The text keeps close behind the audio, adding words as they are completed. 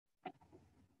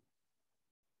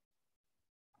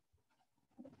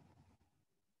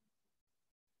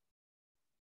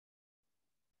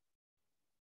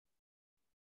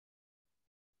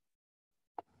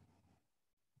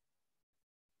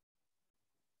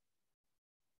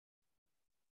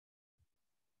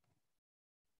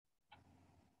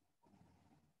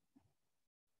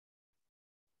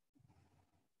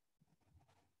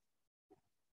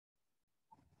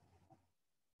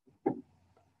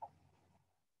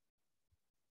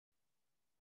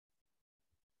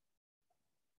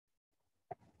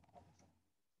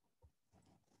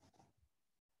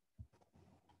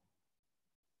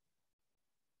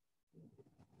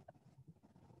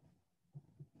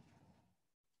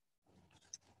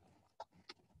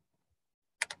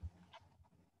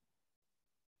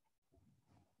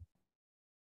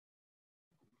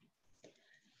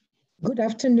Good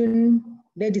afternoon,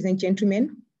 ladies and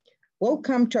gentlemen.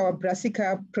 Welcome to our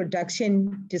Brassica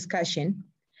production discussion.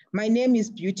 My name is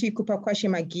Beauty Kupakwashe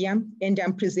Magia, and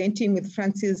I'm presenting with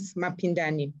Francis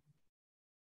Mapindani.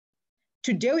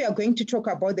 Today, we are going to talk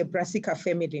about the Brassica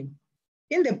family.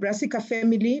 In the Brassica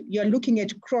family, you're looking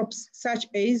at crops such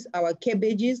as our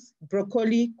cabbages,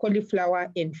 broccoli,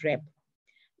 cauliflower, and rape.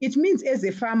 It means as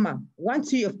a farmer,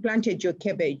 once you have planted your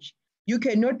cabbage, you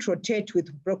cannot rotate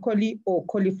with broccoli or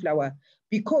cauliflower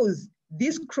because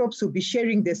these crops will be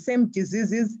sharing the same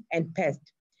diseases and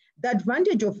pests. The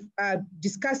advantage of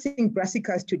discussing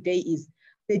brassicas today is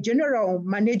the general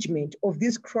management of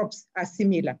these crops are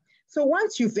similar. So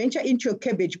once you venture into your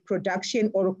cabbage production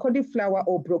or cauliflower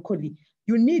or broccoli,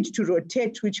 you need to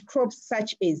rotate with crops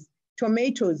such as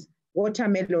tomatoes,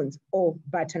 watermelons, or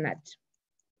butternut.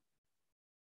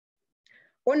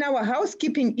 On our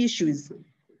housekeeping issues,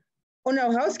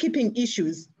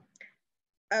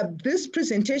 this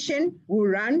presentation will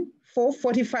run for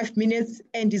 45 minutes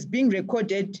and is being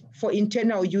recorded for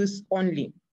internal use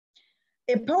only.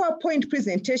 A PowerPoint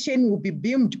presentation will be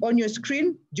beamed on your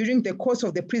screen during the course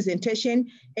of the presentation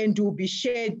and will be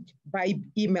shared by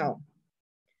email.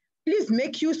 Please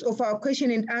make use of our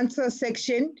question and answer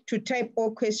section to type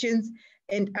all questions,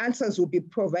 and answers will be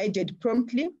provided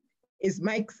promptly as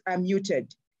mics are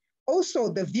muted.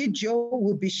 Also, the video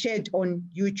will be shared on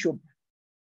YouTube.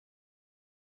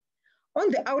 On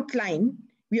the outline,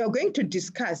 we are going to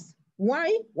discuss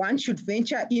why one should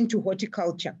venture into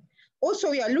horticulture.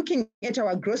 Also, we are looking at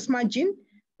our gross margin,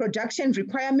 production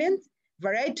requirements,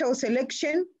 varietal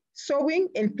selection, sowing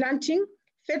and planting,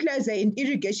 fertilizer and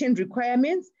irrigation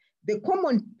requirements, the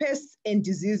common pests and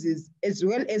diseases, as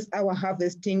well as our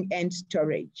harvesting and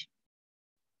storage.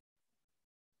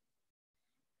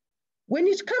 When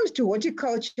it comes to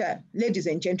horticulture, ladies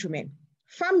and gentlemen,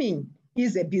 farming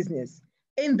is a business,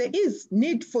 and there is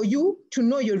need for you to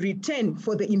know your return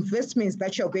for the investments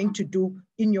that you're going to do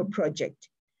in your project.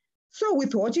 So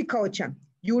with horticulture,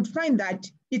 you would find that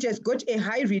it has got a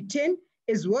high return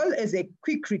as well as a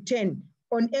quick return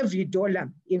on every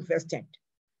dollar invested.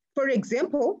 For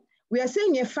example, we are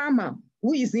saying a farmer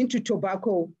who is into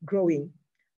tobacco growing,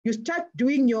 you start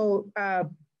doing your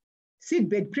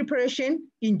seedbed preparation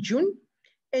in June,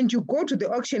 and you go to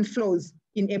the auction floors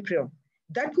in April.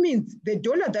 That means the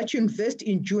dollar that you invest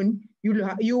in June, you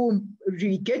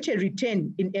get a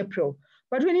return in April.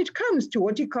 But when it comes to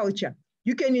horticulture,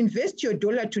 you can invest your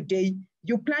dollar today,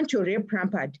 you plant your rape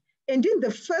rampart, and in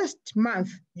the first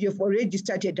month, you've already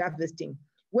started harvesting.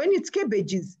 When it's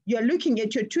cabbages, you're looking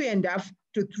at your 2.5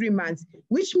 to 3 months,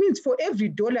 which means for every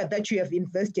dollar that you have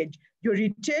invested, your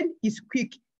return is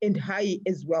quick and high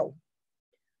as well.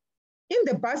 In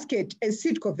the basket as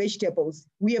seed core vegetables,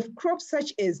 we have crops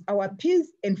such as our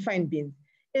peas and fine beans,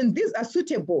 and these are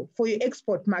suitable for your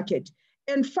export market.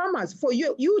 And farmers, for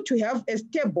you to have a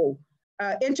stable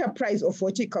enterprise of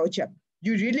horticulture,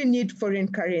 you really need foreign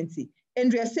currency.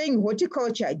 And we are saying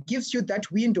horticulture gives you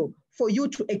that window for you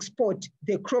to export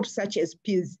the crops such as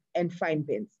peas and fine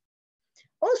beans.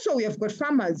 Also, we have got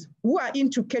farmers who are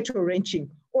into cattle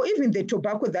ranching, or even the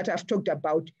tobacco that I've talked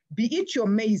about, be it your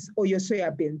maize or your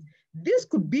soybeans. This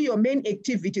could be your main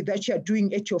activity that you're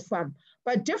doing at your farm,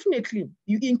 but definitely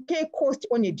you incur cost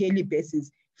on a daily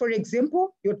basis. For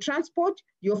example, your transport,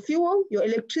 your fuel, your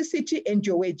electricity, and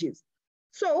your wages.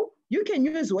 So you can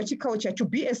use horticulture to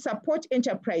be a support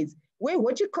enterprise where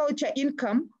horticulture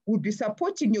income will be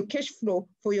supporting your cash flow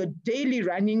for your daily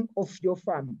running of your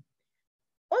farm.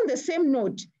 On the same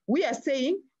note, we are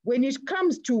saying when it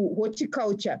comes to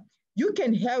horticulture, you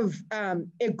can have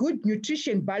a good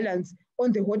nutrition balance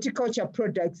on the horticulture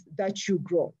products that you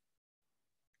grow.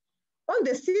 On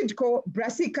the seed core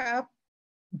Brassica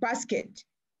basket,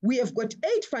 we have got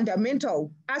 8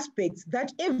 fundamental aspects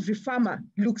that every farmer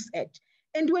looks at.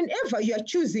 And whenever you are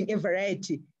choosing a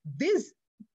variety, these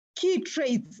key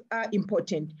traits are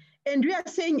important. And we are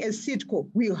saying as seed core,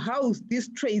 we house these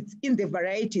traits in the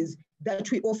varieties that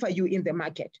we offer you in the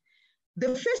market.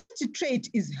 The first trait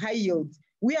is high yields.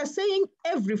 We are saying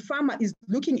every farmer is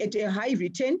looking at a high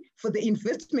return for the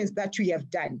investments that we have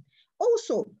done.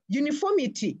 Also,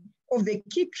 uniformity of the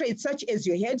key traits such as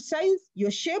your head size,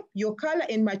 your shape, your color,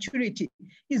 and maturity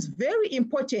is very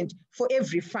important for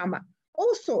every farmer.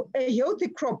 Also, a healthy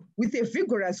crop with a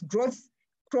vigorous growth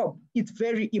crop is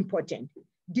very important.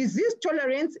 Disease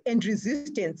tolerance and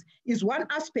resistance is one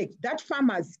aspect that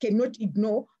farmers cannot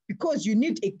ignore because you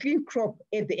need a clean crop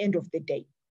at the end of the day.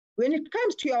 When it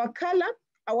comes to our color,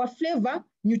 our flavor,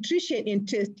 nutrition, and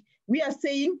taste, we are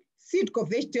saying seed core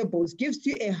vegetables gives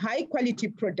you a high quality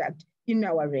product in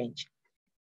our range.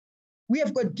 We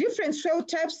have got different soil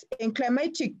types and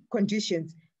climatic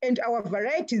conditions, and our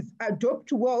varieties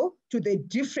adapt well to the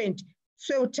different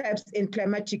soil types and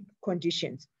climatic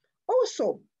conditions.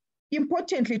 Also,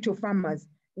 importantly to farmers,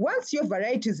 once your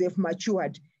varieties have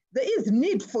matured, there is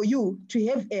need for you to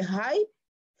have a high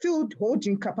field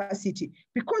holding capacity,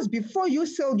 because before you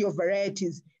sell your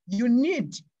varieties, you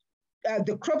need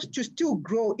the crops to still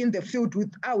grow in the field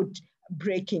without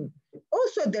breaking.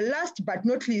 Also, the last but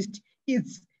not least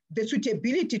is the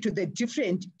suitability to the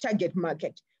different target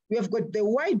market. We have got the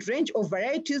wide range of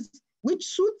varieties which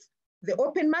suits the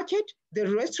open market,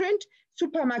 the restaurant,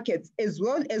 supermarkets, as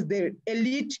well as the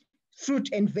elite fruit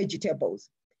and vegetables.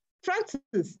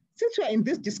 Francis, since we're in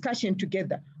this discussion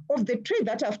together, of the three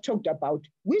that I've talked about,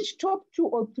 which top 2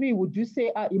 or 3 would you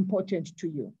say are important to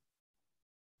you?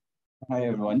 Hi,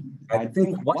 everyone. I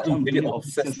think what I'm really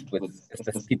obsessed with is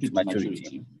the speed to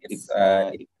maturity. It's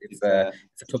a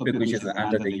topic which is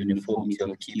under the uniformity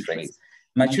of key traits.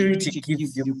 Maturity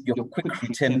gives you your quick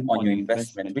return on your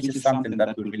investment, which is something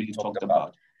that we really talked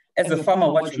about. As a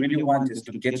farmer, what you really want is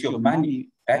to get your money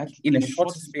back in a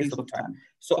short space of time.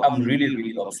 So I'm really,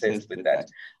 really obsessed with that.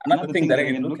 Another thing that I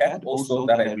can look at also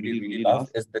that I really, really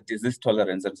love is the disease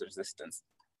tolerance and resistance.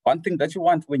 One thing that you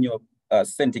want when you're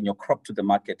sending your crop to the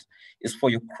market is for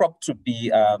your crop to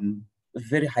be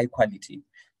very high quality,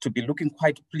 to be looking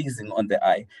quite pleasing on the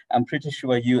eye. I'm pretty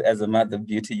sure you as a mother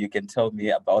beauty, you can tell me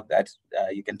about that.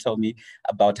 You can tell me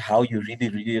about how you really,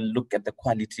 really look at the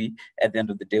quality at the end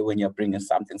of the day when you're bringing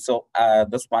something. So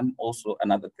that's one also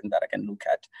another thing that I can look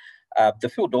at. The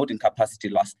field holding capacity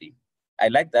lastly. I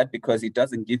like that because it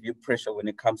doesn't give you pressure when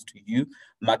it comes to you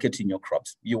marketing your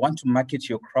crops. You want to market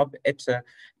your crop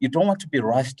you don't want to be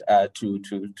rushed to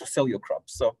sell your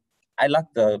crops. So I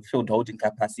like the field holding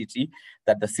capacity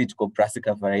that the Citgo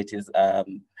Brassica varieties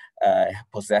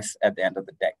possess at the end of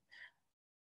the day.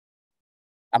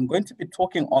 I'm going to be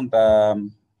talking on the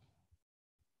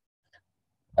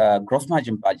gross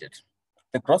margin budget.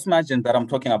 The gross margin that I'm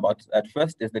talking about at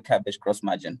first is the cabbage gross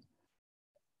margin.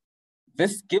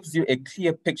 This gives you a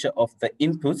clear picture of the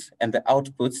inputs and the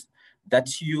outputs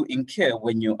that you incur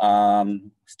when you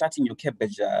starting your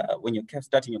cabbage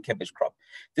starting your cabbage crop.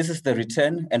 This is the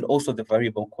return and also the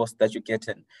variable cost that you get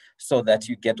in, so that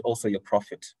you get also your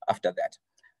profit after that.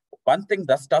 One thing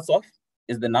that starts off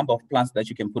is the number of plants that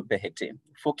you can put per hectare.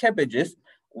 For cabbages,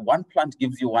 one plant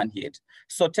gives you 1 head.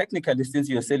 So technically, since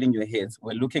you're selling your heads,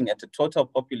 we're looking at a total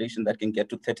population that can get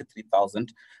to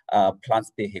 33,000 plants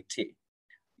per hectare.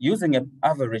 Using an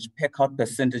average pack-out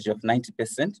percentage of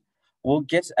 90%, we'll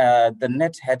get the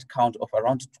net head count of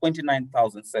around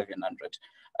 29,700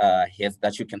 heads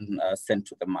that you can send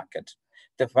to the market.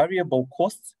 The variable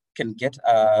costs can get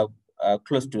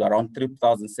close to around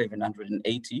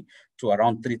 3,780 to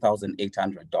around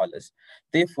 $3,800.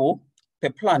 Therefore, per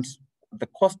plant, the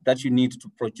cost that you need to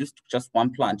produce just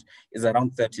one plant is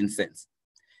around 13 cents.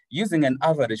 Using an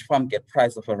average farm gate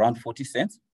price of around 40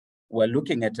 cents, we're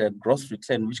looking at a gross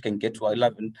return which can get to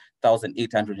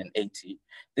 11,880.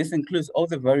 This includes all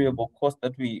the variable costs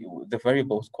that we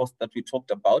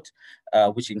talked about,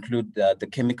 which include the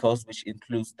chemicals, which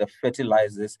includes the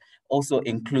fertilizers, also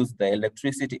includes the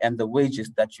electricity and the wages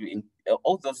that you,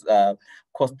 all those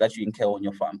costs that you incur on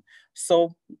your farm.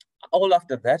 So all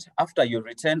after that, after your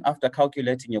return, after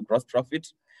calculating your gross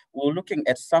profit, we're looking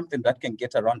at something that can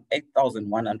get around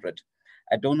 8,100.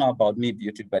 I don't know about me,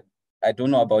 Beauty, but I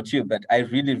don't know about you, but I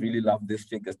really, really love these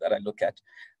figures that I look at.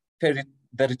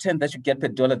 The return that you get per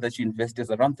dollar that you invest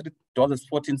is around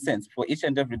 $3.14 for each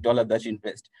and every dollar that you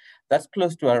invest. That's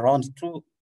close to around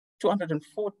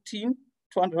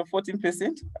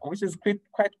 214%, which is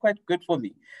quite good for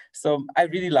me. So I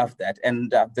really love that.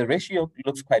 And the ratio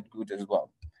looks quite good as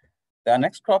well. The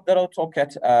next crop that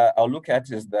I'll look at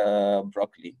is the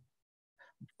broccoli.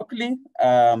 Broccoli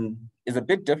is a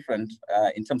bit different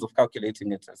in terms of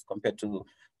calculating it as compared to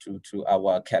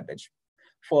our cabbage.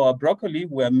 For broccoli,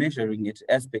 we're measuring it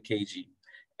as per kg.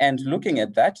 And looking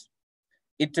at that,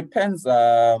 it depends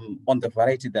on the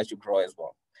variety that you grow as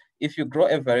well. If you grow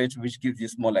a variety which gives you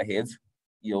smaller heads,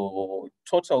 your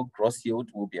total gross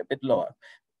yield will be a bit lower.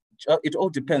 It all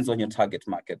depends on your target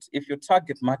market. If your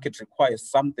target market requires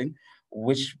something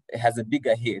which has a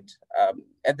bigger head,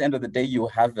 at the end of the day, you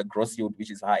have a gross yield which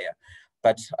is higher.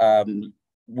 But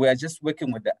we're just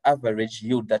working with the average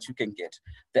yield that you can get.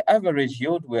 The average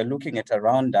yield, we're looking at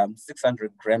around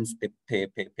 600 grams per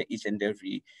each and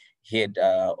every head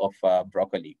of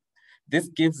broccoli. This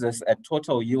gives us a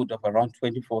total yield of around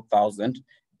 24,000,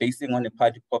 basing on a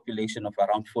population of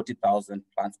around 40,000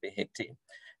 plants per hectare.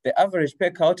 The average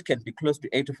pack-out can be close to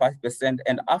 85%,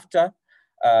 and after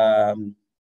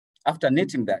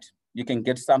netting that, you can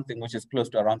get something which is close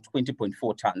to around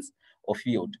 20.4 tons of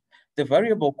yield. The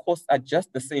variable costs are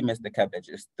just the same as the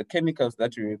cabbages. The chemicals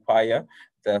that you require,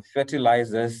 the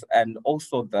fertilizers, and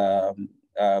also the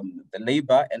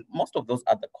labor, and most of those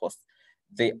other costs,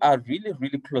 they are really,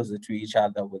 really closer to each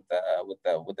other with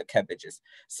the cabbages.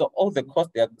 So all the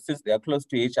costs, since they are close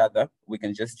to each other, we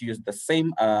can just use the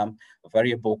same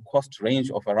variable cost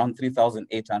range of around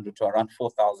 $3,800 to around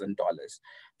 $4,000.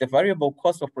 The variable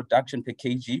cost of production per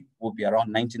kg will be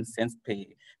around 19 cents per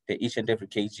each and every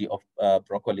kg of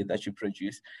broccoli that you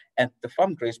produce. At the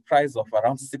farm grade price of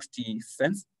around 60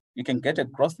 cents, you can get a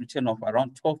gross return of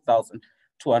around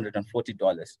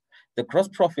 $12,240. The gross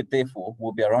profit, therefore,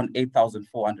 will be around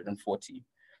 $8,440.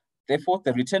 Therefore,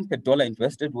 the return per dollar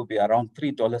invested will be around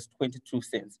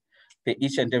 $3.22 per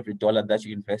each and every dollar that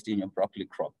you invest in your broccoli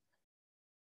crop.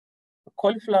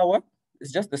 Cauliflower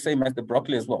is just the same as the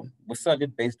broccoli as well. We sell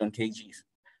it based on kgs.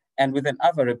 And with an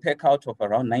average payout of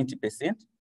around 90%,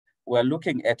 we're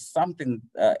looking at something,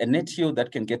 a net yield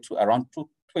that can get to around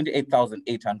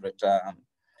 28,800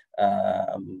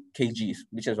 kgs,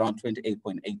 which is around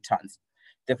 28.8 tons.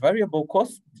 The variable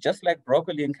costs, just like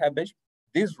broccoli and cabbage,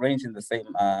 these range in the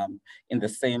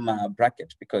same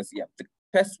bracket, because the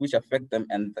pests which affect them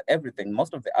and everything,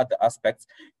 most of the other aspects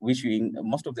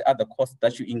most of the other costs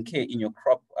that you incur in your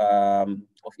crop of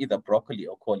either broccoli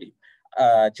or cauli,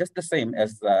 just the same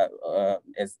as the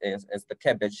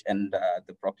cabbage and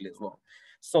the broccoli as well.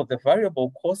 So the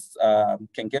variable costs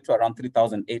can get to around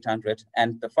 3,800,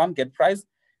 and the farm gate price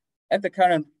at the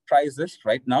current prices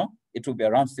right now, it will be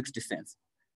around 60 cents.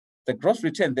 The gross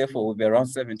return, therefore, will be around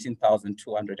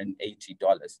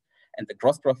 $17,280. And the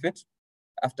gross profit,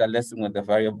 after lessing with the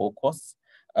variable costs,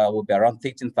 will be around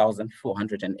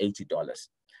 $13,480.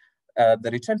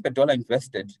 The return per dollar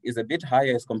invested is a bit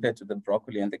higher as compared to the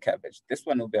broccoli and the cabbage. This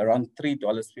one will be around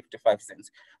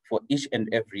 $3.55 for each and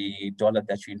every dollar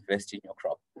that you invest in your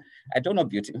crop. I don't know,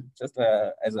 Beauty, just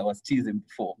as I was teasing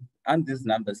before, aren't these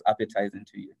numbers appetizing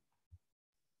to you?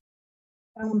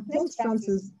 Thanks,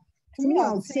 Francis. To me,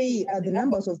 I would say the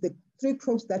numbers of the three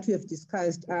crops that we have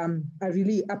discussed are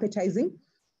really appetizing.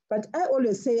 But I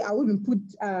always say I wouldn't put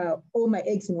all my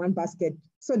eggs in one basket.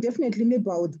 So definitely, maybe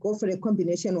I would go for a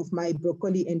combination of my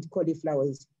broccoli and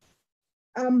cauliflowers.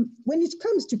 When it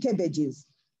comes to cabbages,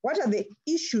 what are the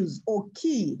issues or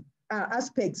key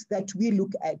aspects that we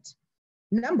look at?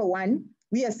 Number one,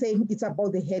 we are saying it's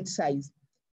about the head size.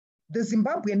 The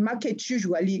Zimbabwean market,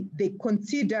 usually, they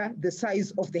consider the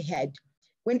size of the head.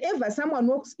 Whenever someone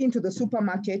walks into the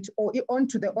supermarket or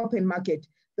onto the open market,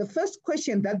 the first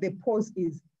question that they pose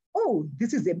is, oh,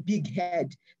 this is a big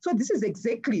head. So this is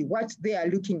exactly what they are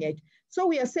looking at. So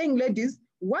we are saying, ladies,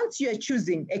 once you are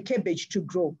choosing a cabbage to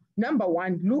grow, number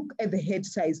one, look at the head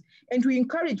size. And we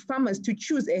encourage farmers to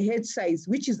choose a head size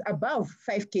which is above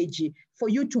 5 kg for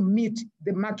you to meet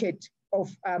the market of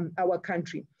our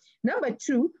country. Number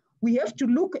two, we have to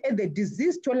look at the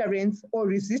disease tolerance or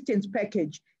resistance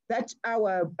package that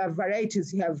our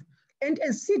varieties have. And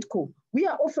as Seedco, we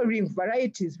are offering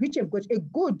varieties which have got a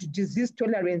good disease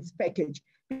tolerance package,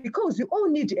 because you all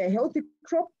need a healthy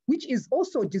crop, which is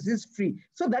also disease-free,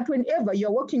 so that whenever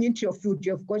you're walking into your field,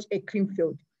 you've got a clean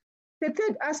field. The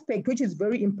third aspect, which is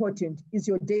very important, is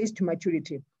your days to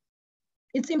maturity.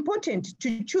 It's important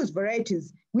to choose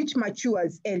varieties which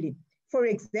matures early. For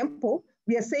example,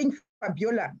 we are saying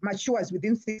Fabiola matures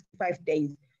within 65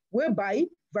 days, whereby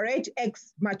variety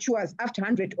X matures after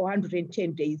 100 or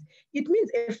 110 days. It means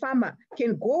a farmer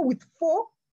can go with 4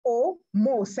 or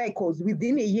more cycles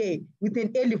within a year with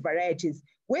an early varieties,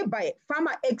 whereby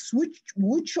farmer X,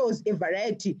 who chose a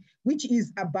variety which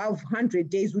is above 100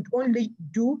 days, would only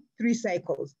do 3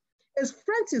 cycles. As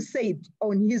Francis said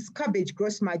on his cabbage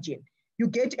gross margin, you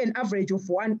get an average of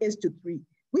 1:3,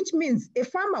 which means a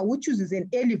farmer who chooses an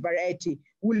early variety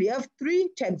will have 3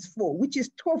 times 4, which is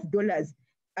 $12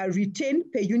 a return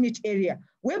per unit area,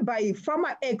 whereby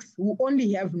farmer X will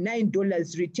only have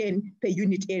 $9 return per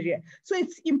unit area. So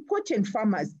it's important,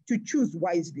 farmers, to choose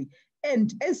wisely.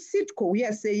 And as Seedco, we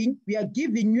are saying we are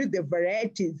giving you the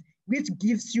varieties which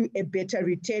gives you a better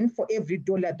return for every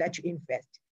dollar that you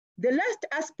invest. The last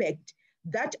aspect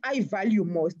that I value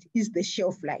most is the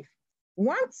shelf life.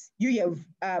 Once you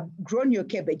have grown your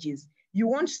cabbages, you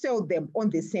won't sell them on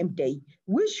the same day,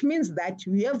 which means that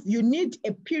you need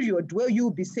a period where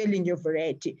you'll be selling your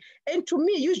variety. And to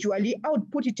me, usually, I would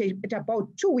put it at about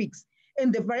 2 weeks.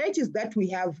 And the varieties that we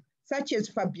have, such as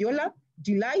Fabiola,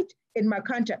 Delight, and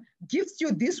Macanta, gives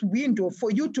you this window for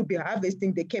you to be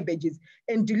harvesting the cabbages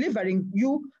and delivering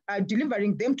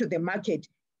them to the market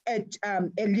at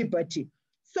a liberty.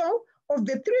 So of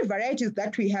the 3 varieties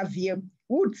that we have here,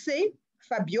 we would say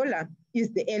Fabiola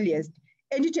is the earliest,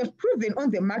 and it has proven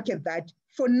on the market that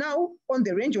for now, on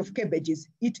the range of cabbages,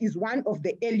 it is one of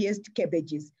the earliest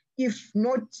cabbages, if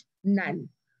not none.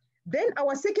 Then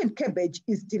our second cabbage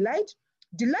is Delight.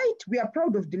 Delight, we are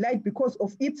proud of Delight because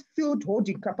of its field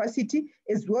holding capacity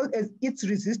as well as its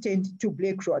resistance to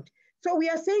black rot. So we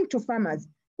are saying to farmers,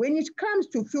 when it comes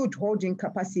to field holding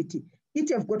capacity, it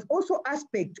has got also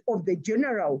aspect of the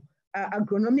general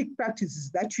agronomic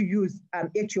practices that you use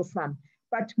at your farm.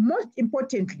 But most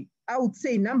importantly, I would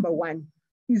say number one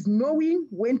is knowing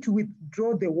when to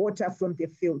withdraw the water from the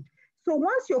field. So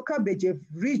once your cabbage has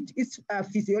reached its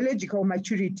physiological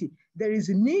maturity, there is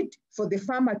a need for the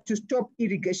farmer to stop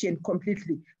irrigation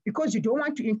completely because you don't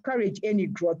want to encourage any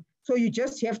growth. So you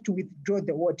just have to withdraw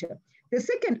the water. The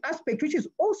second aspect, which is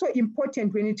also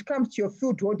important when it comes to your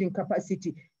field holding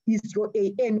capacity, is your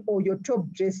AN or your top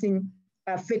dressing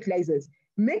fertilizers.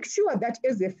 Make sure that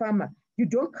as a farmer, you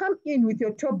don't come in with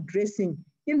your top dressing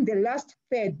in the last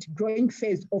third growing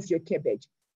phase of your cabbage.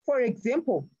 For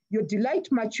example, your Delight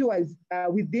matures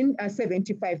within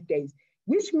 75 days,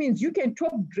 which means you can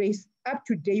top dress up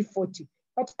to day 40.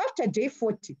 But after day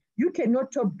 40, you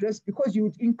cannot top dress because you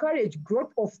would encourage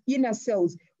growth of inner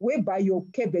cells whereby your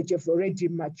cabbage has already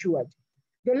matured.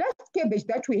 The last cabbage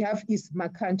that we have is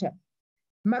Macanta.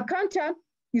 Macanta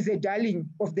is a darling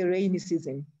of the rainy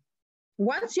season.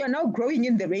 Once you're now growing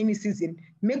in the rainy season,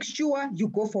 make sure you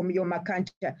go for your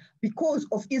Macanta because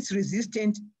of its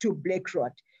resistance to black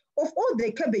rot. Of all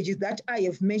the cabbages that I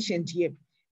have mentioned here,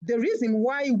 the reason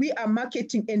why we are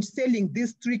marketing and selling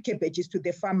these three cabbages to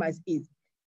the farmers is,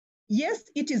 yes,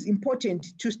 it is important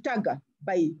to stagger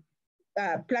by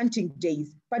planting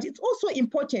days, but it's also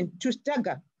important to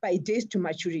stagger by days to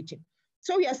maturity.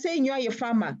 So we are saying you are a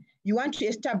farmer, you want to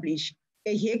establish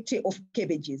a hectare of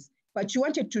cabbages, but you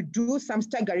wanted to do some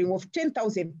staggering of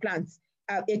 10,000 plants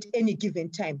at any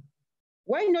given time.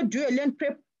 Why not do a land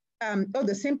prep at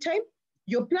the same time?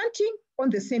 You're planting on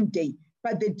the same day,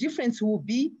 but the difference will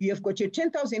be you have got your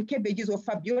 10,000 cabbages of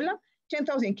Fabiola,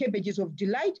 10,000 cabbages of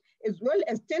Delight, as well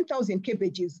as 10,000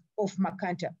 cabbages of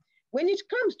Macanta. When it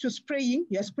comes to spraying,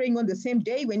 you're spraying on the same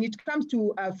day. When it comes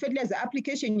to fertilizer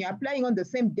application, you're applying on the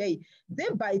same day,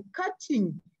 thereby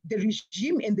cutting the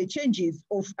regime and the changes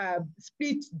of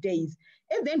split days.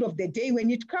 At the end of the day,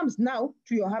 when it comes now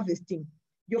to your harvesting,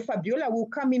 your Fabiola will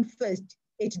come in first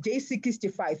at day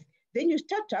 65. Then you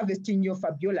start harvesting your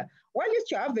Fabiola. While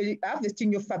you're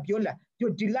harvesting your Fabiola, your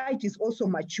Delight is also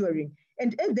maturing.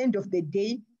 And at the end of the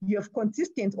day, you have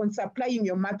consistent on supplying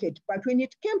your market. But when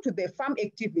it came to the farm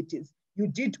activities, you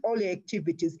did all the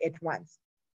activities at once.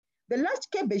 The last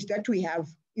cabbage that we have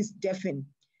is Delphin.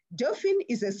 Delphin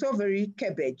is a silvery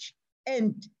cabbage,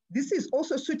 and this is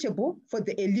also suitable for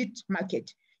the elite market.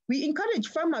 We encourage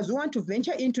farmers who want to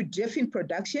venture into Delphin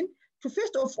production to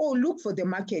first of all look for the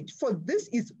market, for this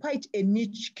is quite a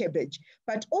niche cabbage,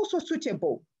 but also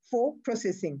suitable for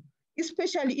processing,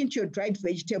 especially into your dried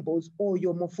vegetables or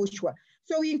your mofushwa.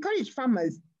 So we encourage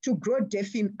farmers to grow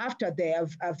Delphin after they have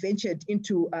ventured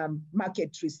into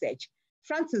market research.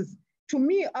 Francis, to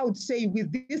me, I would say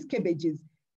with these cabbages,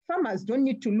 farmers don't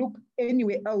need to look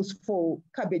anywhere else for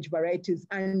cabbage varieties,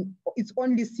 and it's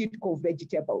only Sitco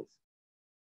vegetables.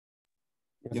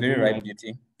 Very right,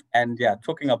 Beauty. And yeah,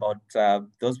 talking about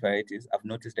those varieties, I've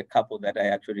noticed a couple that I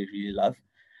actually really love.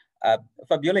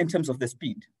 Fabiola, in terms of the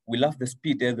speed, we love the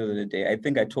speed at the end of the day. I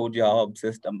think I told you how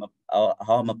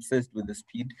I'm obsessed with the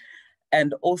speed.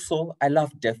 And also, I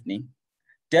love Daphne.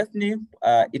 Daphne,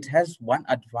 it has one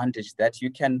advantage that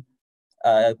you can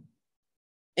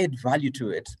add value to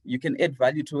it. You can add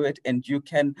value to it and you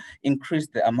can increase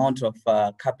the amount of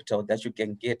capital that you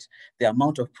can get, the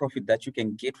amount of profit that you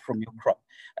can get from your crop.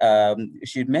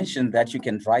 She mentioned that you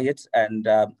can dry it, and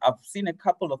I've seen a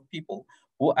couple of people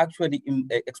who actually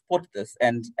export this.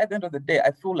 And at the end of the day,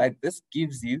 I feel like this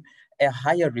gives you a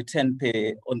higher return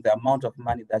pay on the amount of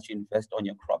money that you invest on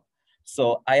your crop.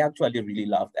 So I actually really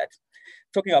love that.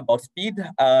 Talking about speed,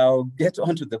 I'll get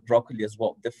onto the broccoli as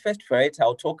well. The first variety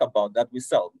I'll talk about that we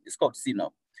sell is called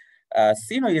Sino.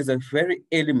 Sino is a very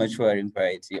early maturing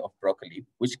variety of broccoli,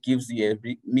 which gives you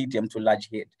a medium to large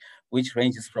head, which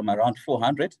ranges from around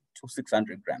 400 to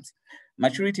 600 grams.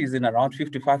 Maturity is in around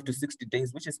 55 to 60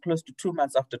 days, which is close to 2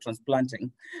 months after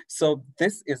transplanting. So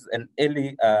this is an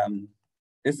early,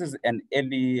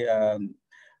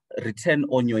 return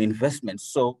on your investment.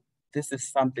 So this is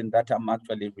something that I'm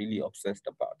actually really obsessed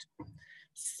about.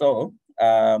 So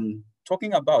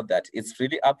talking about that, it's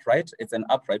really upright. It's an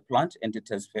upright plant and it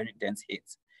has very dense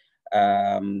heads.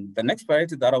 The next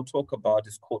variety that I'll talk about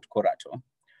is called Corato.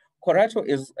 Corato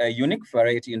is a unique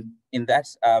variety in that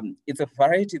it's a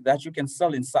variety that you can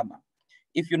sell in summer.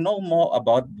 If you know more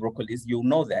about broccolis, you'll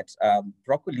know that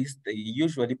broccolis, they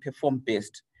usually perform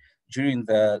best during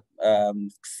the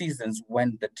seasons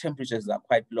when the temperatures are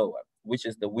quite lower, which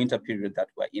is the winter period that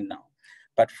we're in now.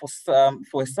 But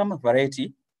for a summer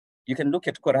variety, you can look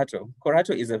at Corato.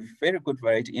 Corato is a very good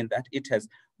variety in that it has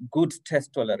good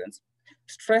test tolerance.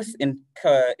 Stress in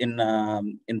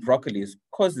broccolis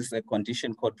causes a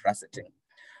condition called bracketing.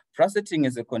 Bracketing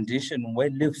is a condition where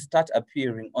leaves start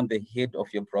appearing on the head of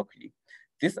your broccoli.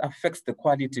 This affects the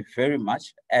quality very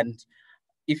much. And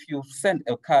if you send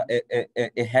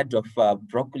a head of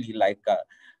broccoli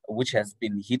which has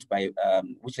been hit by,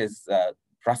 which is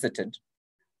bracketed,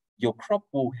 your crop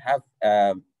will have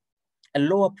a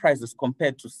lower prices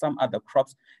compared to some other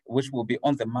crops which will be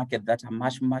on the market that are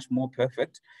much, much more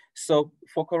perfect. So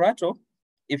for Corato,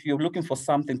 if you're looking for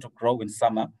something to grow in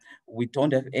summer, we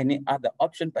don't have any other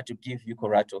option but to give you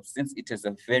Corato, since it is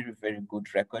a very, very good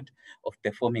record of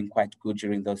performing quite good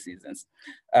during those seasons.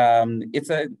 It's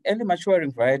an early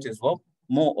maturing variety as well,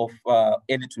 more of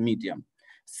early to medium,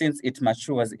 since it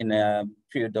matures in a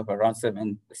period of around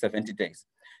 70 days.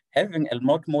 Having a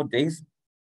lot more days,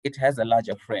 it has a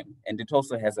larger frame, and it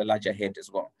also has a larger head as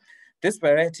well. This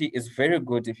variety is very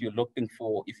good if you're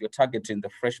targeting the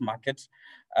fresh market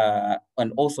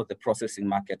and also the processing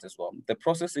market as well. The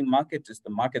processing market is the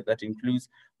market that includes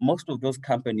most of those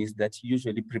companies that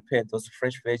usually prepare those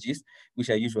fresh veggies, which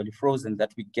are usually frozen,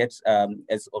 that we get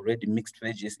as already mixed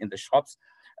veggies in the shops.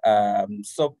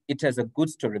 So it has a good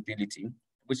storability,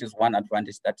 which is one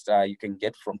advantage that you can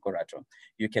get from Corato.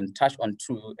 You can touch on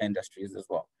two industries as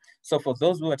well. So for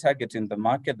those who are targeting the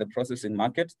market, the processing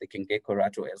market, they can get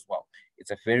Corato as well. It's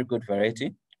a very good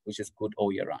variety, which is good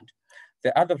all year round.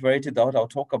 The other variety that I'll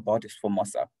talk about is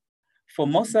Formosa.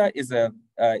 Formosa is a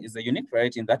unique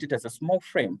variety in that it has a small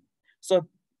frame. So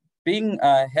having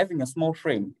a small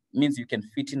frame means you can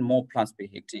fit in more plants per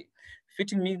hectare.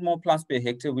 Fitting in more plants per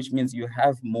hectare, which means you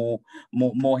have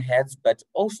more heads, but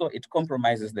also it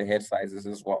compromises the head sizes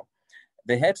as well.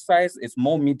 The head size is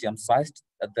more medium-sized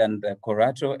than the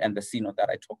Corato and the Sino that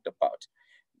I talked about.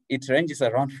 It ranges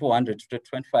around 400 to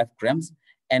 25 grams,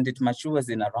 and it matures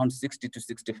in around 60 to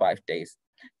 65 days.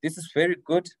 This is very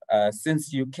good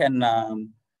since you can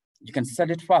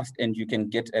sell it fast and you can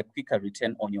get a quicker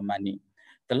return on your money.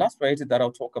 The last variety that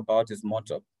I'll talk about is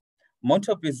Montop.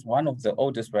 Montop is one of the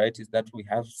oldest varieties that we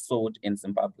have sold in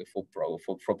Zimbabwe for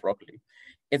broccoli.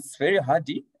 It's very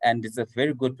hardy and it's a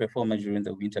very good performer during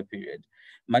the winter period.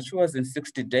 Matures in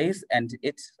 60 days, and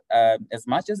it, as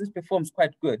much as it performs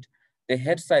quite good, the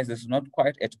head size is not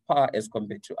quite at par as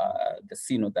compared to the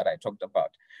Sino that I talked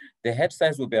about. The head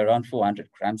size will be around 400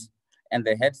 grams, and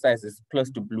the head size is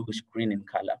close to bluish green in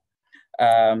color.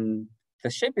 The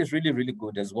shape is really, really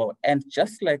good as well. And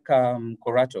just like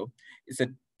Corato, it's a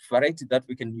variety that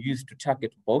we can use to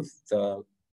target both the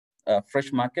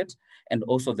fresh market and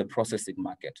also the processing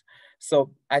market.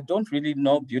 So I don't really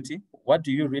know, Beauty. What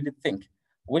do you really think?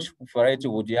 Which variety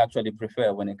would you actually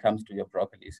prefer when it comes to your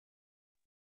broccolis?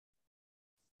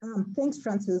 Thanks,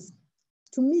 Francis.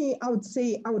 To me, I would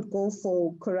say I would go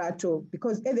for Corato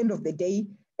because at the end of the day,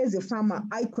 as a farmer,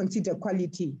 I consider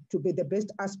quality to be the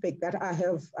best aspect that I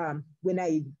have when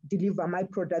I deliver my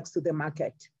products to the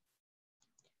market.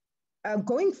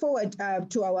 Going forward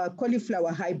to our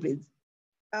cauliflower hybrids,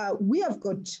 we have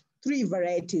got 3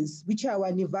 varieties, which are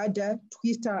our Nevada,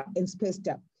 Twister, and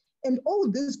Spester. And all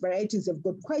these varieties have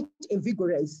got quite a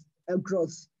vigorous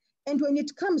growth. And when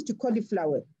it comes to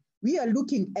cauliflower, we are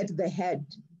looking at the head.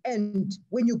 And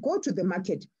when you go to the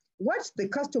market, what the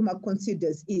customer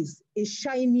considers is a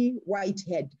shiny white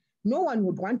head. No one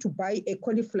would want to buy a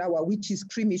cauliflower which is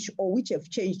creamish or which have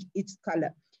changed its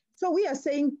color. So we are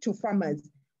saying to farmers,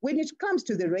 when it comes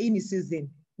to the rainy season,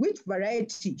 which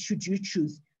variety should you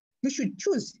choose? You should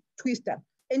choose Twister.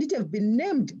 And it has been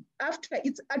named after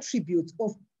its attributes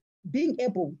of being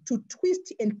able to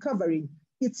twist and covering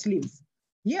its leaves.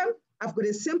 Here, I've got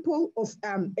a sample of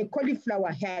a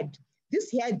cauliflower head.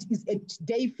 This head is at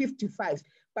day 55.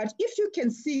 But if you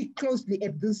can see closely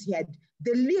at this head,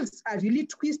 the leaves are really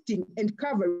twisting and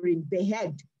covering the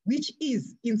head, which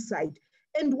is inside.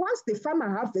 And once the farmer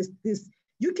harvests this,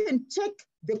 you can take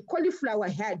the cauliflower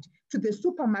head to the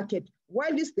supermarket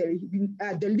while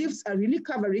the leaves are really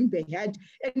covering the head.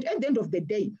 And at the end of the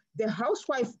day, the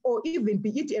housewife or even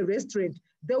be it a restaurant,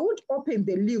 they would open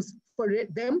the leaves for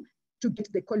them to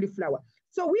get the cauliflower.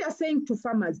 So we are saying to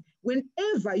farmers,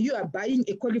 whenever you are buying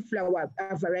a cauliflower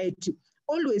variety,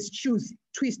 always choose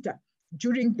Twister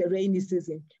during the rainy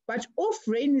season. But off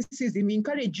rainy season, we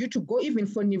encourage you to go even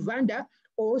for Nevada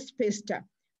or Spester.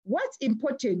 What's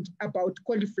important about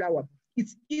cauliflower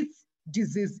is its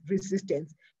disease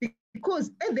resistance.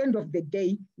 Because at the end of the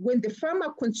day, when the farmer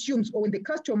consumes or when the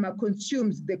customer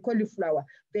consumes the cauliflower,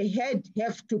 the head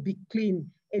have to be clean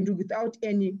and without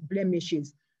any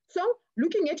blemishes. So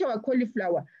looking at our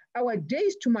cauliflower, our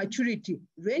days to maturity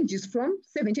ranges from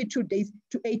 72 days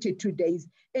to 82 days.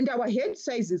 And our head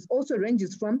sizes also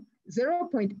ranges from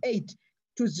 0.8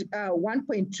 to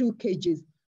 1.2 kgs.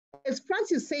 As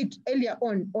Francis said earlier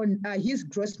on his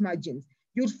gross margins,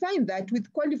 you'll find that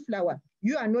with cauliflower,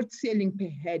 you are not selling per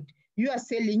head, you are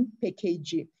selling per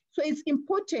kg. So it's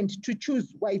important to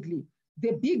choose widely.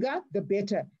 The bigger, the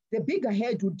better. The bigger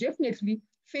head will definitely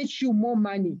fetch you more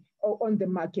money on the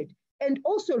market. And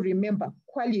also remember,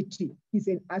 quality is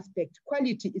an aspect.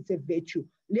 Quality is a virtue.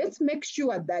 Let's make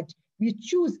sure that we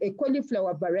choose a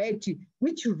cauliflower variety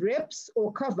which wraps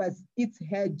or covers its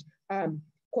head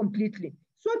completely.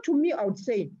 So to me, I would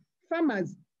say,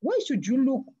 farmers, why should you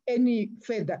look any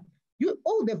further?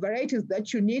 All the varieties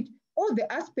that you need, all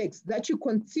the aspects that you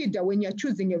consider when you're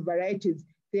choosing a varieties,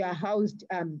 they are housed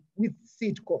with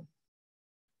Seedco.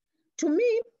 To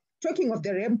me, talking of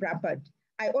the Rembrandt,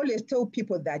 I always tell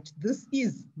people that this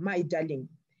is my darling.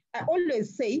 I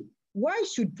always say, why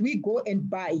should we go and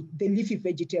buy the leafy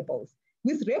vegetables?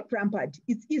 With Rembrandt,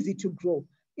 it's easy to grow.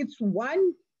 It's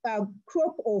one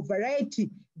crop or variety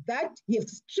that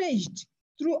has stretched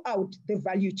throughout the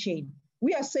value chain.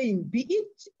 We are saying, be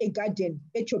it a garden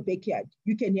at your backyard,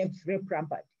 you can have Rembrandt.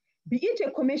 Be it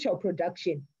a commercial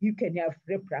production, you can have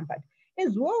Rembrandt.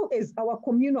 As well as our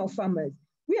communal farmers,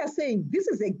 we are saying this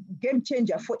is a game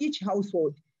changer for each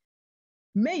household.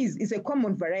 Maize is a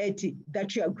common variety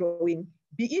that you are growing,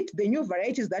 be it the new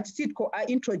varieties that Seedco are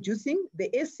introducing, the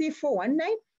AC419,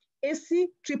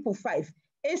 AC555,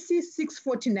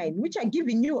 AC649, which are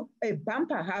giving you a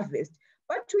bumper harvest.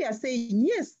 But we are saying,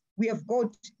 yes, we have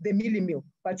got the mealie meal,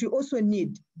 but we also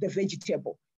need the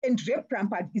vegetable. And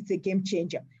Rembrandt is a game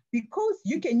changer because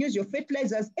you can use your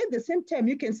fertilizers at the same time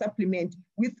you can supplement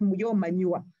with your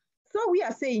manure. So we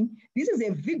are saying this is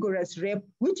a vigorous rep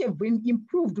which have been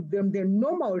improved from the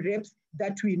normal reps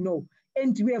that we know.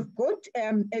 And we have got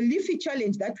a leafy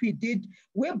challenge that we did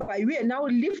whereby we are now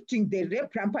lifting the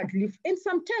Rembrandt leaf, and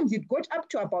sometimes it got up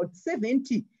to about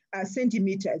 70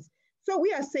 centimeters. So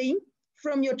we are saying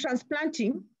from your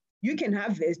transplanting, you can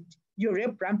harvest your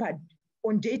Rembrandt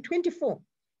on day 24.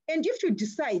 And if you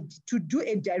decide to do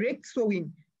a direct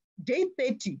sowing, day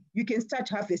 30, you can start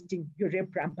harvesting your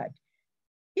Rembrandt.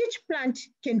 Each plant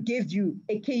can give you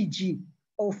a kg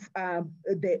of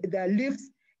the leaves.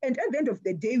 And at the end of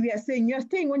the day, we are saying you're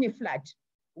staying on a flat.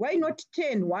 Why not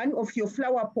turn one of your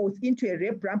flower pots into a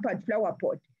Rembrandt flower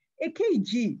pot? A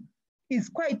kg is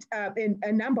quite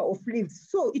a number of leaves.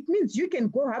 So it means you can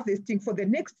go harvesting for the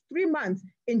next 3 months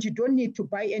and you don't need to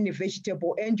buy any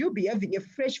vegetable and you'll be having a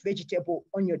fresh vegetable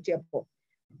on your table.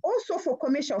 Also for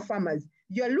commercial farmers,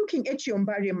 you're looking at your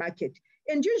Mbare market.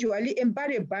 And usually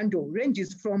Mbare bundle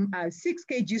ranges from 6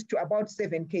 kgs to about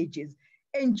 7 kgs.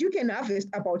 And you can harvest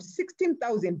about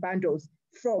 16,000 bundles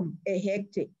from a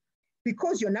hectare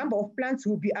because your number of plants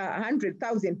will be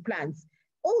 100,000 plants.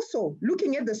 Also,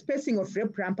 looking at the spacing of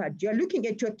Rembrandt, you're looking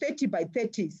at your 30 by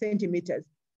 30 centimeters.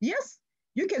 Yes,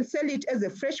 you can sell it as a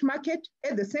fresh market.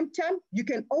 At the same time, you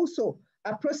can also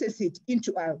process it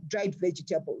into dried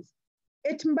vegetables.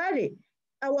 At Mbare,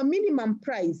 our minimum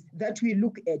price that we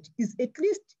look at is at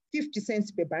least 50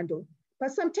 cents per bundle.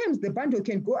 But sometimes the bundle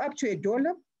can go up to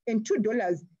 $1 and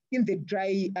 $2 in the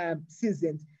dry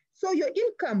seasons. So your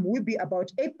income will be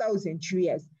about 8,000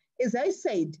 US. As I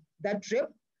said, that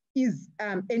rep is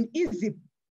an easy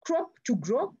crop to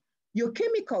grow. Your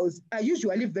chemicals are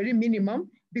usually very minimum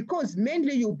because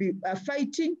mainly you'll be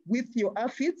fighting with your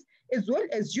aphids as well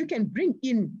as you can bring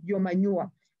in your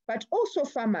manure. But also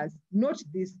farmers, note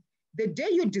this, the day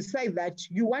you decide that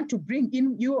you want to bring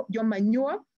in your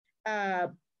manure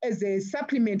as a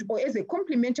supplement or as a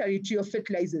complementary to your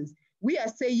fertilizers, we are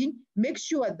saying make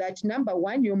sure that number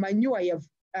one, your manure you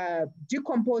have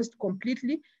decomposed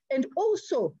completely, and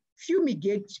also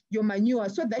fumigate your manure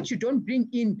so that you don't bring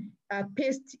in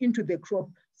pests into the crop,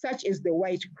 such as the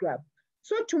white grub.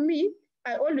 So to me,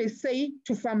 I always say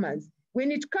to farmers,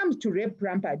 when it comes to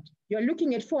Rembrandt, you're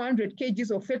looking at 400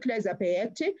 kgs of fertilizer per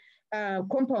hectare,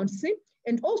 compound C,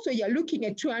 and also you're looking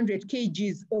at 200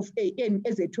 kgs of AN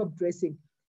as a top dressing.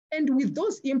 And with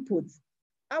those inputs,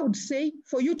 I would say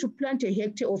for you to plant a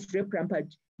hectare of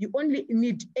Rembrandt, you only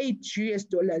need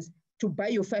 $8 to buy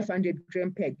your 500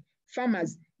 gram peg.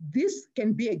 Farmers, this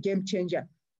can be a game changer.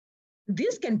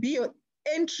 This can be your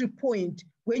entry point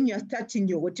when you're starting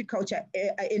your horticulture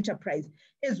enterprise,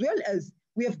 as well as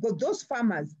we have got those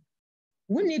farmers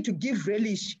who need to give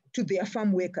relish to their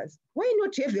farm workers. Why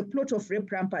not have a plot of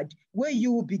red rampart where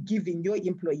you will be giving your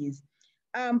employees?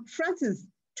 Francis,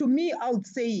 to me, I would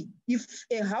say if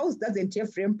a house doesn't have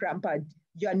red rampart,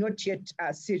 you are not yet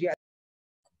serious.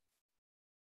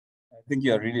 I think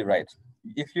you're really right.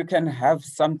 If you can have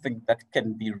something that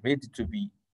can be ready to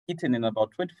be eaten in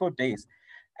about 24 days,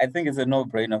 I think it's a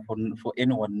no-brainer for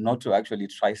anyone not to actually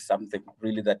try something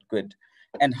really that good.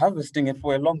 And harvesting it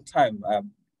for a long time,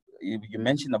 you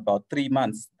mentioned about 3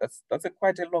 months. That's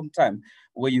quite a long time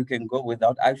where you can go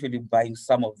without actually buying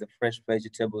some of the fresh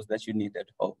vegetables that you need at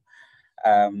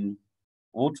home.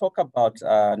 We'll talk about,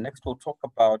 next we'll talk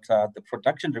about the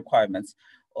production requirements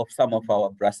of some of our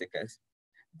brassicas.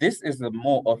 This is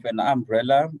more of an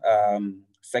umbrella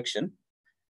section,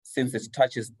 since it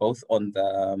touches both on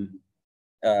the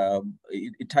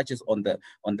it touches on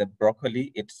the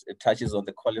broccoli, it touches on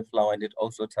the cauliflower, and it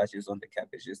also touches on the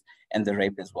cabbages and the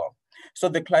rape as well. So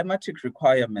the climatic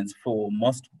requirements for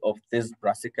most of these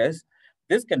brassicas,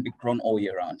 this can be grown all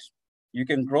year round. You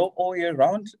can grow all year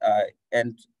round,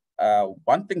 and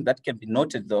one thing that can be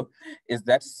noted though is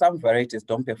that some varieties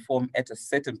don't perform at a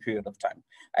certain period of time.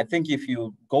 I think if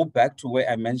you go back to where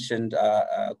I mentioned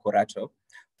Corato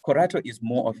is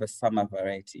more of a summer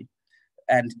variety.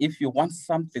 And if you want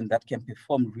something that can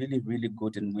perform really, really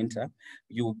good in winter,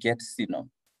 you get Sino.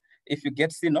 If you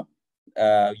get Sino,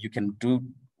 you can do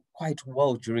quite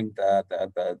well during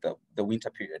the winter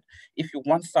period. If you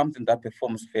want something that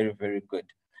performs very, very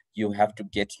good, you have to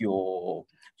get your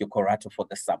Corato for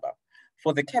the summer.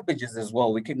 For the cabbages as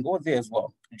well, we can go there as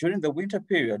well. During the winter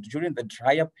period, during the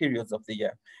drier periods of the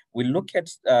year, we look at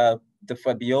the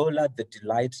Fabiola, the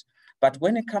Delight. But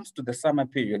when it comes to the summer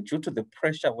period, due to the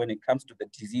pressure when it comes to the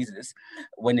diseases,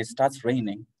 when it starts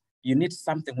raining, you need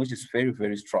something which is very,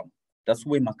 very strong. That's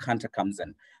where Macanta comes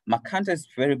in. Macanta is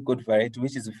very good variety,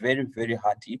 which is very, very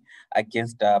hardy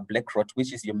against black rot,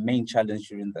 which is your main challenge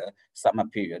during the summer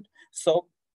period. So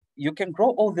you can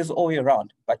grow all this all year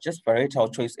round, but just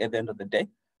varietal choice at the end of the day,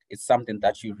 it's something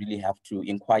that you really have to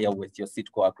inquire with your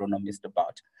Sitco agronomist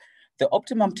about. The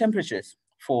optimum temperatures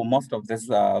for most of these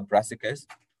brassicas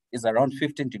is around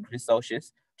 15 degrees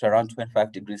Celsius to around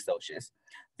 25 degrees Celsius.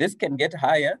 This can get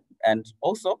higher, and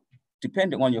also,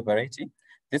 depending on your variety,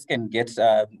 this can get,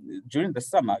 during the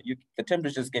summer, the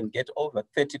temperatures can get over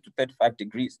 30 to 35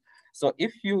 degrees. So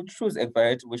if you choose a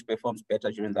variety which performs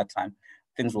better during that time,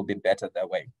 things will be better that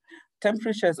way.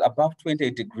 Temperatures above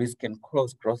 28 degrees can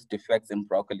cause growth defects in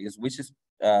broccolis, which is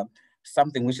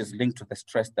something which is linked to the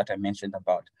stress that I mentioned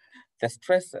about. The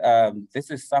stress,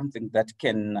 this is something that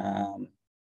can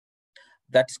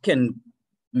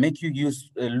make you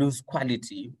lose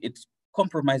quality. It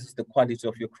compromises the quality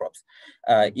of your crops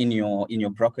in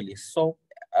your broccoli. So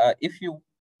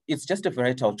it's just a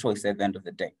varietal choice at the end of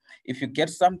the day. If you get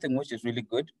something which is really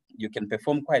good, you can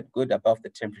perform quite good above the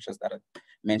temperatures that I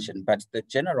mentioned, but the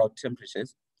general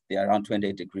temperatures, they're around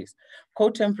 28 degrees.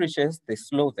 Cold temperatures, they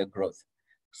slow the growth.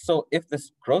 So if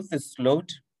this growth is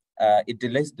slowed, it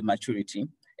delays the maturity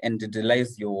and it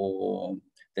delays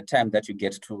the time that you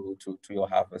get to your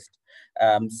harvest.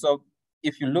 So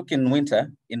if you look in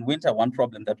winter, one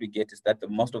problem that we get is that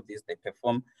most of these, they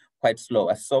perform quite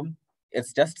slower. So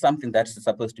it's just something that's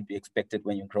supposed to be expected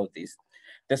when you grow these.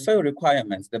 The soil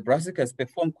requirements, the brassicas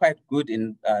perform quite good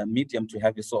in medium to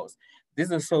heavy soils.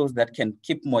 These are soils that can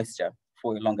keep moisture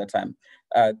for a longer time.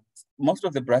 Most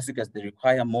of the brassicas, they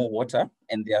require more water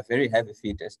and they are very heavy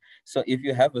feeders. So if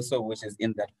you have a soil which is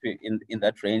in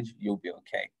that range, you'll be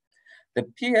okay. The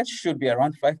pH should be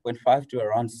around 5.5 to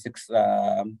around 6.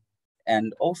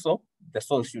 And also the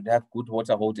soil should have good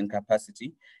water holding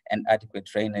capacity and adequate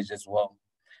drainage as well.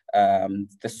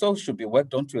 The soil should be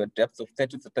worked on to a depth of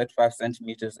 30 to 35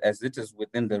 centimeters, as it is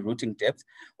within the rooting depth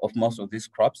of most of these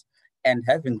crops. And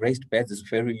having raised beds is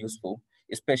very useful,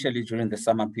 especially during the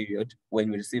summer period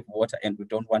when we receive water and we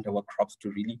don't want our crops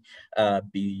to really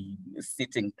be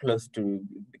sitting close to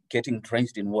getting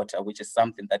drenched in water, which is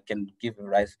something that can give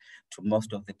rise to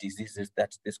most of the diseases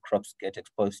that these crops get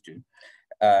exposed to.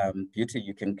 Beauty,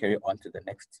 you can carry on to the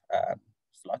next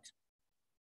slot.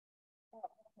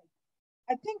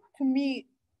 I think to me,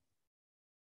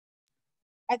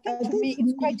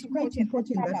 it's quite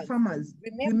important that farmers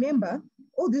remember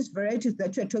all these varieties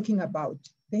that you're talking about.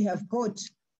 They have got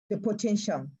the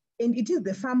potential, and it is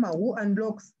the farmer who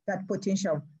unlocks that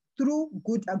potential through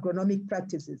good agronomic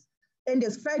practices. And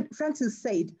as Francis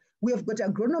said, we have got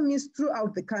agronomists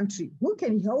throughout the country who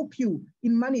can help you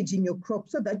in managing your crop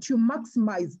so that you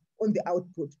maximize on the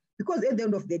output, because at the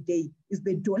end of the day, it's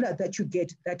the dollar that you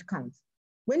get that counts.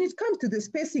 When it comes to the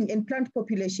spacing and plant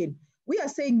population, we are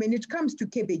saying when it comes to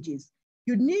cabbages,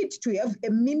 you need to have a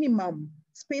minimum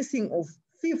spacing of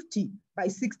 50 by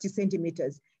 60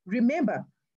 centimeters. Remember,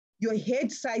 your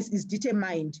head size is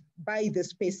determined by the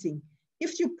spacing.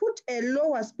 If you put a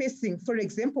lower spacing, for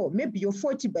example, maybe you're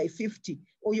 40 by 50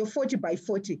 or you're 40 by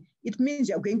 40, it means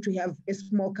you're going to have a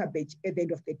small cabbage at the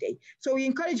end of the day. So we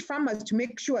encourage farmers to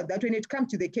make sure that when it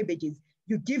comes to the cabbages,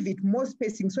 you give it more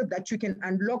spacing so that you can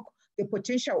unlock the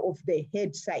potential of the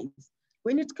head size.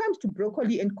 When it comes to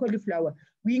broccoli and cauliflower,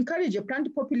 we encourage a plant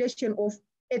population of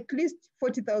at least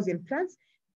 40,000 plants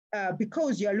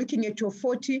because you are looking at your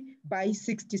 40 by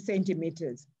 60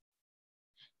 centimeters.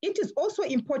 It is also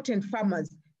important,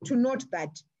 farmers, to note that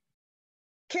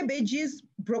cabbages,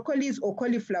 broccolis, or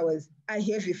cauliflowers are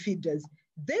heavy feeders.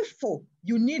 Therefore,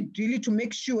 you need really to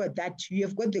make sure that you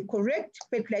have got the correct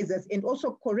fertilizers and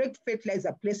also correct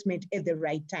fertilizer placement at the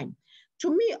right time. To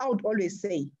me, I would always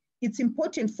say it's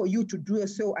important for you to do a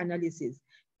soil analysis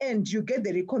and you get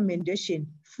the recommendation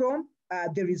from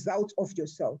the results of your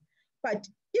soil. But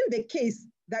in the case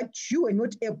that you are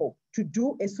not able to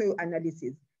do a soil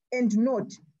analysis, and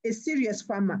not a serious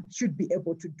farmer should be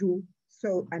able to do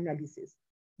soil analysis.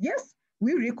 Yes,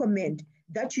 we recommend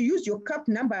that you use your cup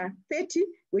number 30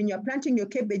 when you're planting your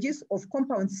cabbages of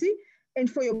compound C, and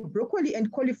for your broccoli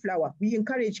and cauliflower, we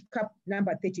encourage cup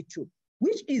number 32,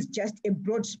 which is just a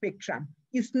broad spectrum.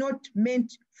 It's not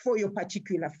meant for your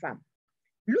particular farm.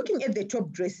 Looking at the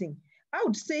top dressing, I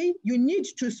would say you need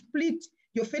to split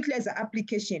your fertilizer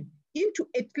application into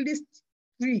at least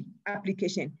 3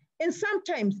 applications, and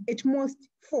sometimes at most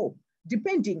 4,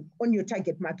 depending on your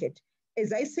target market.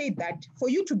 As I say that, for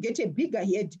you to get a bigger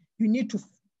head, you need to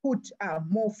put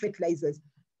more fertilizers.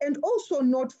 And also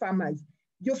note, farmers,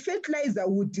 your fertilizer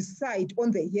would decide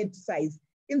on the head size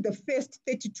in the first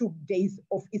 32 days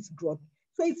of its growth.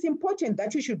 So it's important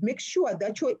that you should make sure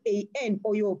that your AN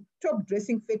or your top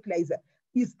dressing fertilizer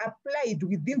is applied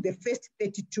within the first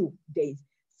 32 days.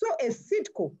 So as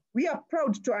Seedco, we are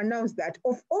proud to announce that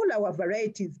of all our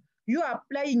varieties, you are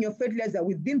applying your fertilizer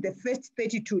within the first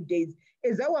 32 days,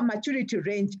 as our maturity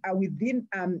range are within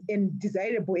and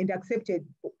desirable and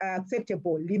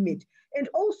acceptable limit. And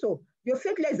also, your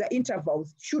fertilizer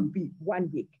intervals should be 1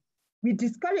 week. We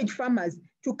discourage farmers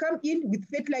to come in with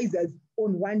fertilizers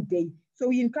on 1 day. So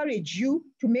we encourage you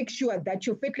to make sure that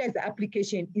your fertilizer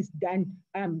application is done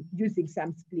using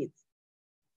some splits.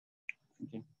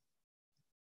 Okay.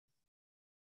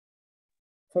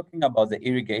 Talking about the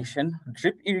irrigation,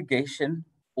 drip irrigation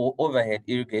or overhead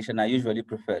irrigation are usually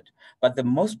preferred, but the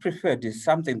most preferred is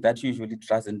something that usually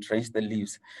doesn't drench the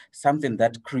leaves, something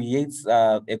that creates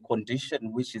a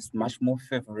condition which is much more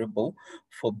favorable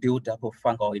for buildup of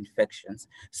fungal infections.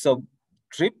 So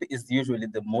drip is usually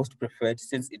the most preferred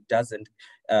since it doesn't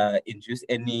induce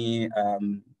any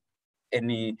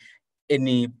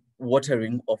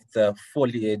watering of the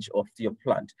foliage of your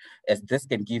plant, as this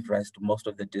can give rise to most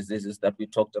of the diseases that we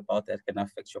talked about that can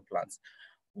affect your plants.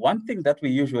 One thing that we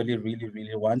usually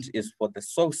really want is for the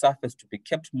soil surface to be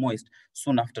kept moist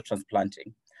soon after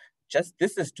transplanting.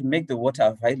 This is to make the water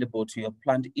available to your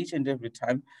plant each and every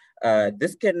time.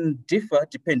 This can differ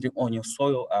depending on your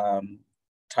soil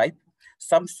type.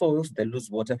 Some soils, they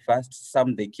lose water fast,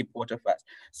 some they keep water fast.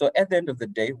 So at the end of the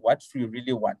day, what you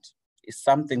really want is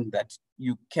something that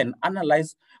you can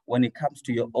analyze when it comes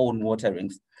to your own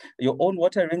waterings. Your own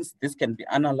waterings, this can be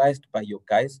analyzed by your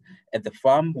guys at the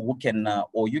farm who can,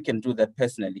 or you can do that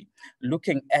personally,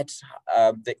 looking at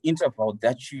the interval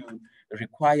that you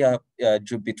require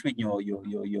between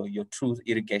your two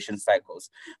irrigation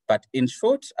cycles. But in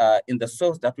short, in the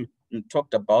soils that we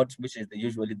talked about, which is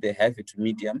usually the heavy to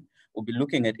medium, we'll be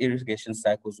looking at irrigation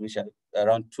cycles which are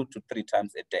around 2 to 3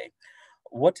 times a day.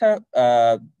 Water,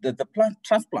 the plant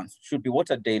transplants should be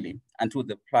watered daily until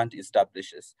the plant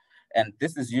establishes. And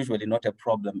this is usually not a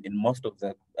problem in most of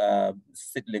the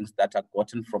seedlings that are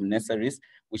gotten from nurseries,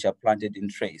 which are planted in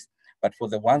trays. But for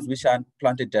the ones which are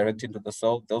planted direct into the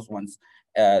soil, those ones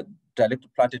directly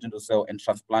planted into the soil and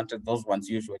transplanted, those ones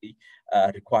usually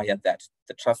require that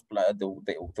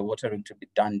the watering to be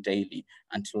done daily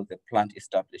until the plant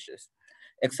establishes.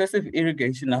 Excessive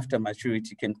irrigation after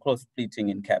maturity can cause splitting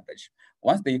in cabbage.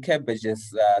 Once the cabbage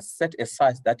is set a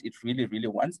size that it really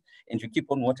wants, and you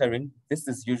keep on watering, this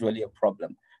is usually a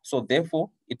problem. So therefore,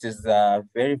 it is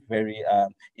very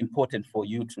important for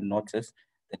you to notice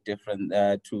the different,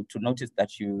 to notice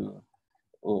that you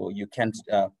can't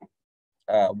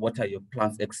water your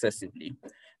plants excessively.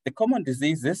 The common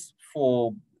diseases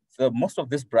for most of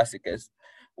these brassicas,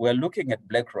 we're looking at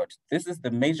black rot. This is the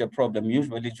major problem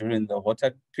usually during the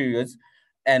water periods.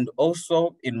 and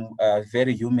also in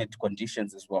very humid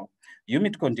conditions as well.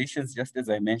 Humid conditions, just as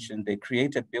I mentioned, they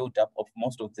create a buildup of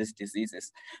most of these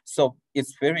diseases. So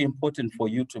it's very important for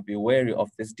you to be wary of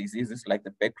these diseases like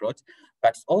the back rot,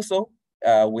 but also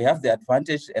we have the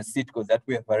advantage as Sitco that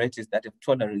we have varieties that have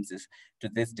tolerances to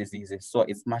these diseases. So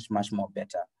it's much, much more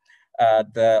better.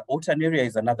 The Alternaria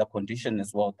is another condition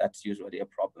as well that's usually a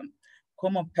problem.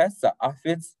 Common pests are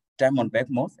aphids, diamondback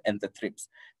moth, and the thrips.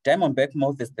 Diamondback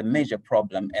moth is the major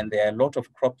problem, and there are a lot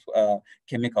of crop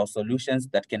chemical solutions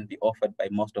that can be offered by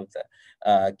most of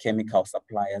the chemical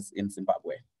suppliers in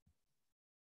Zimbabwe.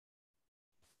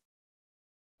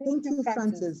 Thank you,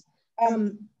 Francis.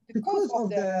 Because of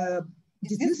the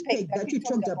disease spec that you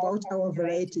talked about our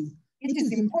varieties, it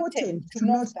is important to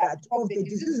note that of the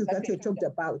diseases that we talked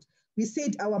about, we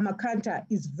said our Macanta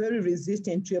is very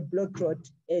resistant to a black rot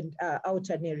and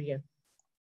Alternaria.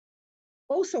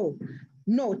 Also,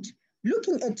 note,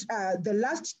 looking at the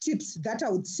last tips that I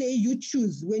would say you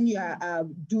choose when you are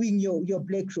doing your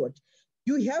black rot,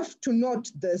 you have to note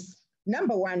this.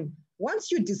 Number one, once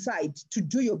you decide to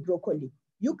do your broccoli,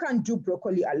 you can't do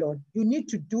broccoli alone. You need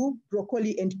to do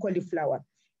broccoli and cauliflower.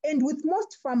 And with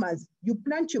most farmers, you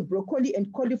plant your broccoli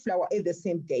and cauliflower at the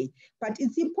same day. But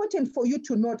it's important for you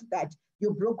to note that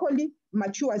your broccoli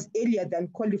matures earlier than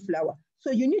cauliflower.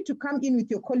 So you need to come in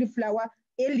with your cauliflower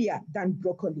earlier than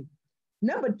broccoli.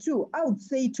 Number two, I would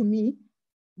say to me,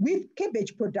 with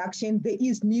cabbage production, there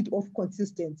is need of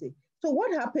consistency. So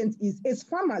what happens is, as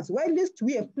farmers, while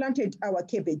we have planted our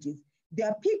cabbages, there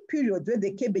are peak periods where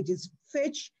the cabbages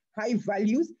fetch high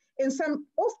values, and some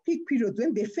off-peak periods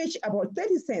when they fetch about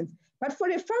 30 cents. But for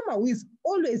a farmer who is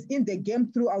always in the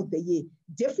game throughout the year,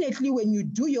 definitely when you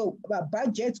do your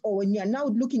budgets or when you're now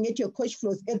looking at your cash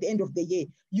flows at the end of the year,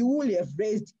 you will have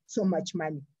raised so much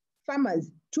money. Farmers,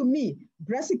 to me,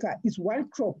 Brassica is one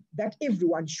crop that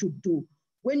everyone should do.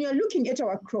 When you're looking at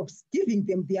our crops, giving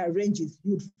them their ranges,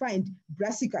 you'd find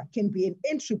Brassica can be an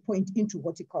entry point into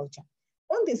horticulture.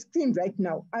 On the screen right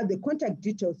now are the contact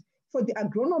details for the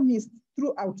agronomists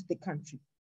throughout the country.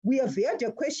 We have heard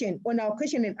a question on our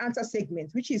question and answer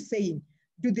segment, which is saying,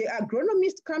 do the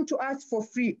agronomists come to us for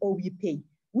free or we pay?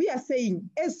 We are saying,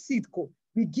 as Sitco,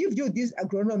 we give you these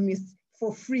agronomists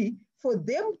for free for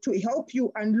them to help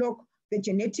you unlock the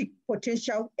genetic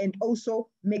potential and also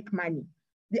make money.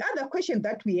 The other question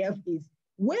that we have is,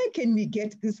 where can we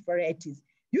get these varieties?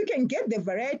 You can get the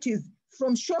varieties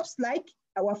from shops like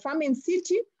our Farm and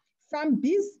City, Farm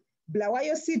Biz,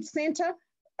 Blawayo Seed Center,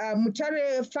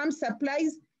 Mutare Farm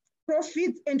Supplies,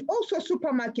 Profits, and also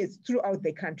supermarkets throughout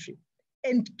the country.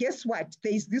 And guess what?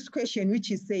 There is this question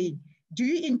which is saying, do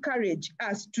you encourage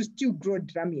us to still grow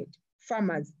drumhead?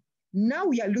 Farmers, now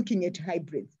we are looking at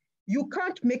hybrids. You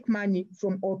can't make money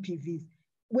from OPVs.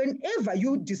 Whenever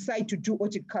you decide to do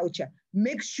horticulture,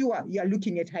 make sure you're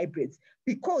looking at hybrids,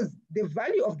 because the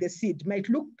value of the seed might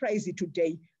look pricey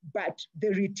today, but the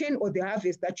return or the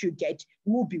harvest that you get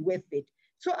will be worth it.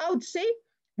 So I would say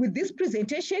with this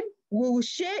presentation, we will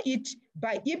share it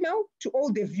by email to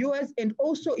all the viewers, and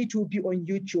also it will be on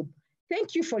YouTube.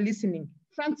 Thank you for listening.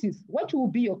 Francis, what will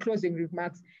be your closing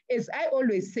remarks? As I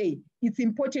always say, it's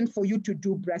important for you to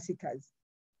do brassicas.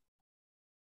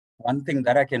 One thing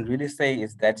that I can really say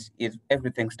is that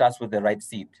everything starts with the right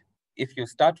seed. If you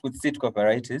start with Sitco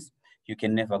varieties, you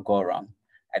can never go wrong.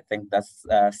 I think that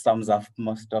sums up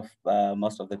most of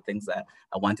the things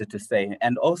I wanted to say.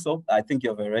 And also, I think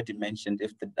you've already mentioned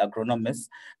if the agronomists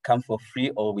come for free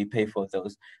or we pay for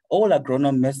those. All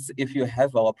agronomists, if you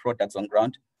have our products on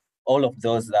ground, all of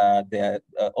those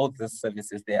all the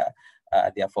services they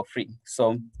are for free.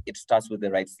 So it starts with the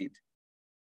right seed.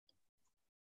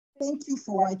 Thank you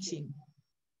for watching.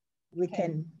 We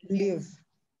can live.